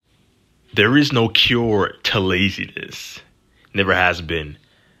There is no cure to laziness. Never has been.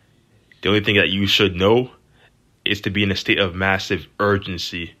 The only thing that you should know is to be in a state of massive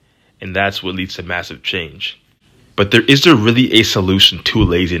urgency, and that's what leads to massive change. But is there really a solution to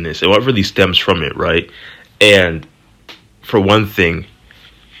laziness, and what really stems from it, right? And for one thing,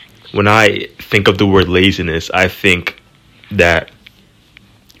 when I think of the word laziness, I think that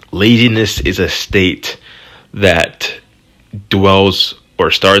laziness is a state that dwells or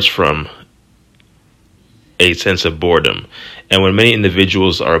starts from a sense of boredom. And when many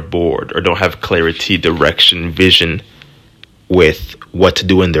individuals are bored or don't have clarity, direction, vision with what to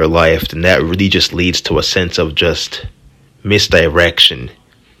do in their life, then that really just leads to a sense of just misdirection.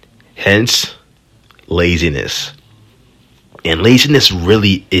 Hence, laziness. And laziness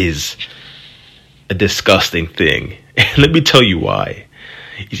really is a disgusting thing. And let me tell you why.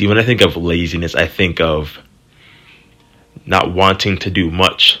 You see, when I think of laziness, I think of not wanting to do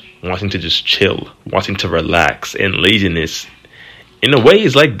much, wanting to just chill, wanting to relax. And laziness, in a way,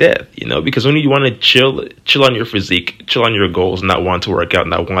 is like death, because when you want to chill on your physique, chill on your goals, not want to work out,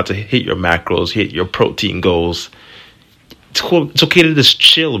 not want to hit your macros, hit your protein goals, it's cool. It's okay to just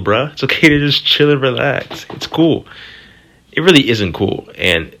chill, bruh. It's okay to just chill and relax. It's cool. It really isn't cool.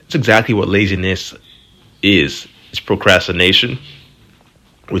 And it's exactly what laziness is. It's procrastination,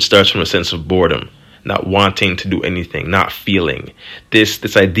 which starts from a sense of boredom, not wanting to do anything, not feeling.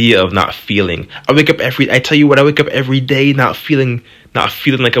 This idea of not feeling. I wake up every day not feeling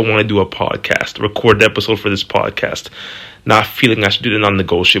like I want to do a podcast, record an episode for this podcast, not feeling I should do the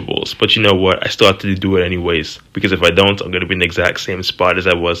non-negotiables. But you know what? I still have to do it anyways, because if I don't, I'm going to be in the exact same spot as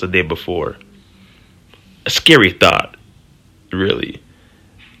I was the day before. A scary thought, really.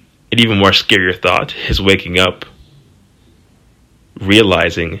 An even more scarier thought is waking up,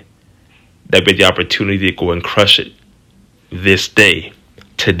 realizing that we had the opportunity to go and crush it this day,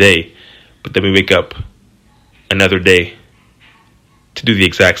 today, but then we wake up another day to do the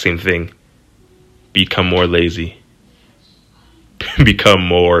exact same thing, become more lazy, become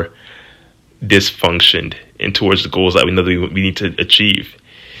more dysfunctioned and towards the goals that we know that we need to achieve,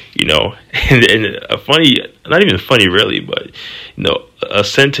 and a funny, not even funny really, but a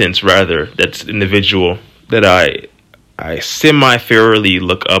sentence rather that's individual that I semi-fairly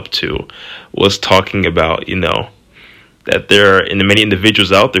look up to was talking about, that there are many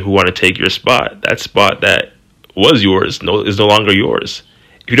individuals out there who want to take your spot. That spot that was yours is no longer yours.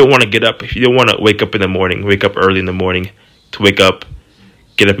 If you don't want to get up, if you don't want to wake up early in the morning to wake up,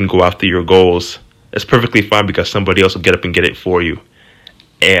 get up and go after your goals, that's perfectly fine because somebody else will get up and get it for you.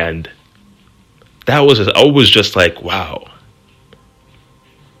 And I was just like, wow.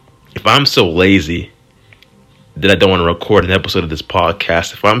 If I'm so lazy that I don't want to record an episode of this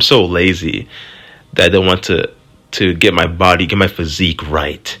podcast, if I'm so lazy that I don't want to get my body, get my physique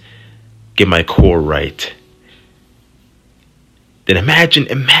right, get my core right, then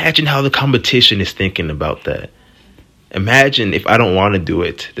imagine how the competition is thinking about that. Imagine if I don't want to do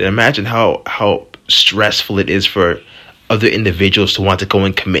it, then imagine how stressful it is for other individuals to want to go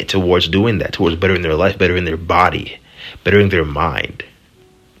and commit towards doing that, towards bettering their life, bettering their body, bettering their mind.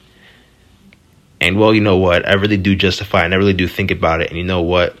 And well, you know what? I really do justify and I really do think about it. And you know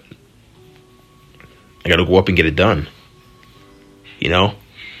what? I got to go up and get it done.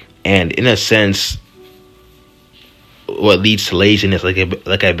 And in a sense, what leads to laziness,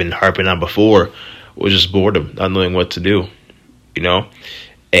 like I've been harping on before, was just boredom, not knowing what to do. And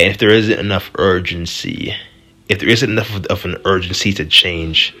if there isn't enough urgency, if there isn't enough of an urgency to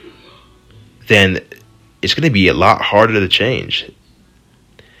change, then it's going to be a lot harder to change.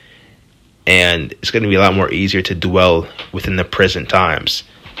 And it's going to be a lot more easier to dwell within the present times,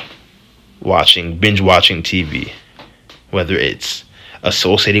 binge watching TV, whether it's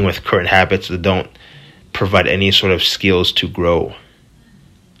associating with current habits that don't provide any sort of skills to grow.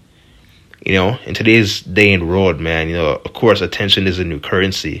 In today's day and world, man, of course, attention is a new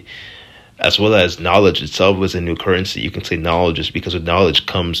currency, as well as knowledge itself is a new currency. You can say knowledge is because with knowledge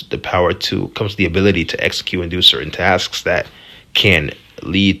comes the ability to execute and do certain tasks that can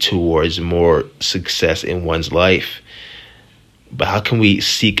lead towards more success in one's life. But how can we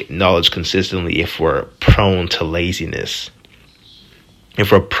seek knowledge consistently if we're prone to laziness?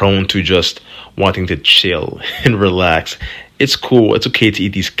 If we're prone to just wanting to chill and relax? It's cool. It's okay to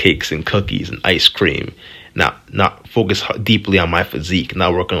eat these cakes and cookies and ice cream. Not focus deeply on my physique.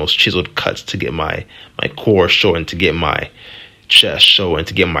 Not work on those chiseled cuts to get my core showing, to get my chest showing,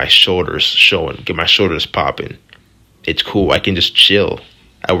 to get my shoulders showing, get my shoulders popping. It's cool. I can just chill.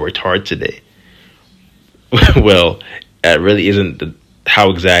 I worked hard today. Well, that really isn't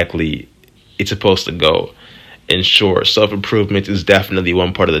how exactly it's supposed to go. And sure, self-improvement is definitely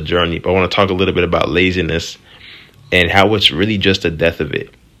one part of the journey, but I want to talk a little bit about laziness and how it's really just the death of it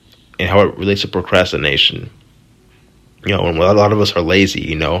and how it relates to procrastination. When a lot of us are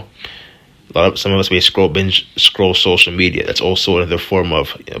lazy, some of us may scroll social media. That's also another form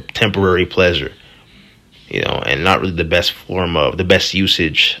of temporary pleasure, and not really the best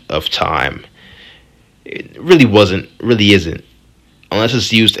usage of time. It really isn't, unless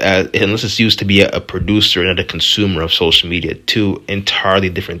it's used to be a producer and a consumer of social media. Two entirely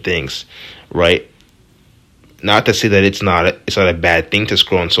different things, right? Not to say that it's not a bad thing to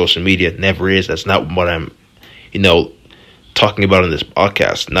scroll on social media. It never is. That's not what I'm, talking about in this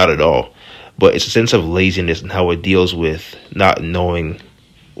podcast. Not at all. But it's a sense of laziness and how it deals with not knowing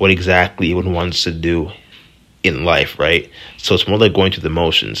what exactly one wants to do in life, right? So it's more like going through the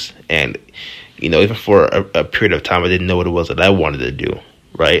motions. And, even for a period of time, I didn't know what it was that I wanted to do,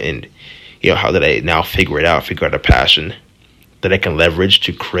 right? And, how did I now figure out a passion that I can leverage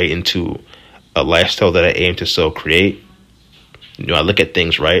to create into a lifestyle that I aim to so create? I look at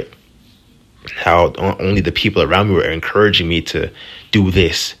things, right? How only the people around me were encouraging me to do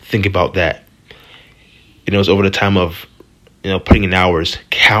this, think about that. It was over the time of, putting in hours,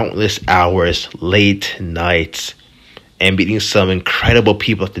 countless hours, late nights, and meeting some incredible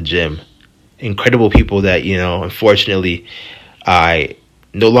people at the gym. Incredible people that, unfortunately, I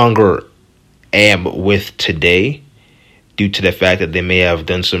no longer am with today due to the fact that they may have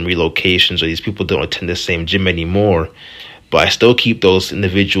done some relocations or these people don't attend the same gym anymore. But I still keep those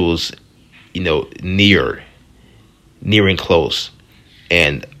individuals, near and close.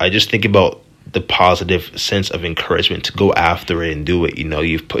 And I just think about the positive sense of encouragement to go after it and do it.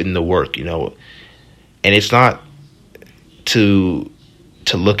 You've put in the work, and it's not to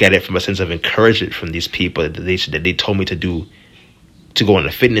look at it from a sense of encouragement from these people that they told me to go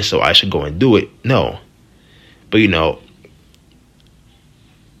into fitness, so I should go and do it. No. But,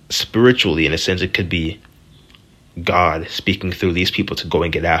 spiritually, in a sense, it could be God speaking through these people to go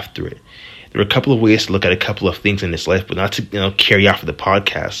and get after it. There are a couple of ways to look at a couple of things in this life, but not to carry off of the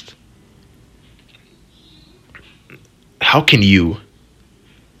podcast. How can you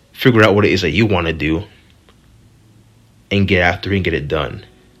figure out what it is that you want to do and get after it and get it done?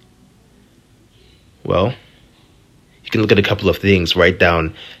 Well, you can look at a couple of things. Write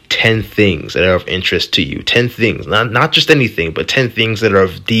down 10 things that are of interest to you. 10 things, not just anything, but 10 things that are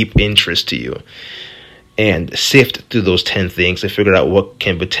of deep interest to you. And sift through those 10 things and figure out what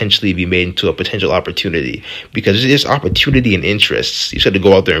can potentially be made into a potential opportunity. Because there's opportunity in interests. You just have to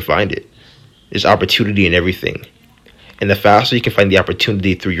go out there and find it. There's opportunity in everything. And the faster you can find the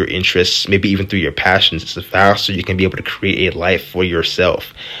opportunity through your interests, maybe even through your passions, the faster you can be able to create a life for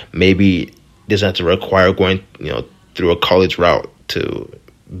yourself. Maybe it doesn't have to require going, through a college route to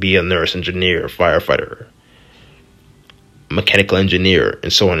be a nurse, engineer, firefighter, mechanical engineer,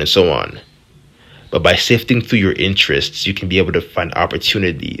 and so on and so on. But by sifting through your interests, you can be able to find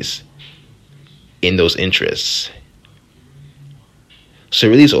opportunities in those interests. So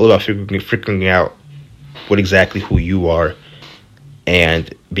really it's all about figuring out what exactly who you are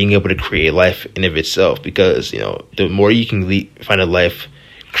and being able to create a life in of itself. Because, the more you can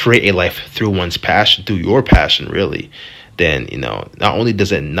create a life through one's passion, through your passion, really, then, not only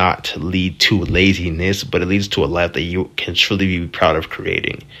does it not lead to laziness, but it leads to a life that you can truly be proud of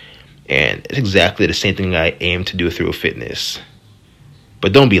creating. And it's exactly the same thing I aim to do through fitness.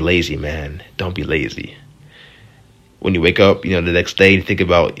 But don't be lazy, man. Don't be lazy. When you wake up, the next day, you think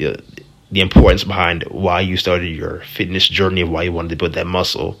about the importance behind why you started your fitness journey and why you wanted to build that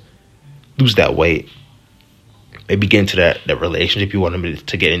muscle. Lose that weight. Maybe get into that relationship you wanted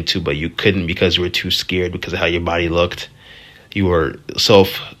to get into, but you couldn't because you were too scared because of how your body looked. You were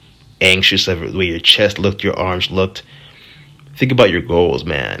self-anxious of the way your chest looked, your arms looked. Think about your goals,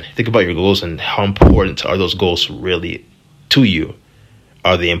 man. Think about your goals and how important are those goals really to you.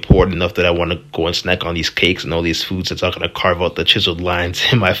 Are they important enough that I want to go and snack on these cakes and all these foods that's not going to carve out the chiseled lines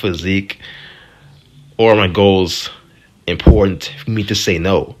in my physique? Or are my goals important for me to say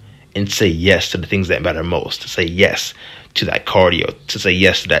no and say yes to the things that matter most? To say yes to that cardio, to say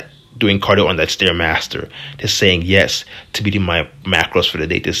yes to that doing cardio on that Stairmaster, to saying yes to beating my macros for the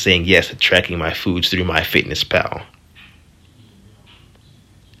day, to saying yes to tracking my foods through my MyFitnessPal.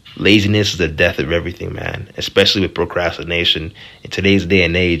 Laziness is the death of everything, man, especially with procrastination. In today's day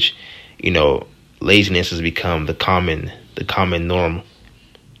and age, laziness has become the common norm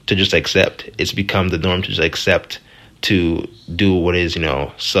to just accept. It's become the norm to just accept, to do what is,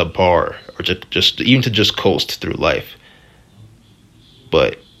 subpar, or just coast through life.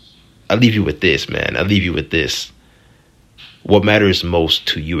 But I leave you with this, man. I leave you with this. What matters most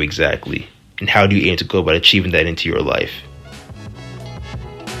to you exactly? And how do you aim to go about achieving that into your life?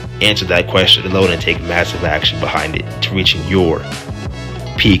 Answer that question alone and take massive action behind it to reaching your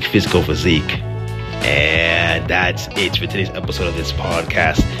peak physical physique. And that's it for today's episode of this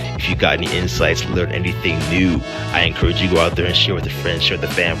podcast. If you got any insights, learn anything new, I encourage you to go out there and share with a friend, share with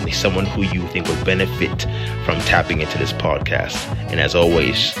the family, someone who you think will benefit from tapping into this podcast. And as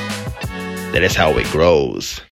always, that is how it grows.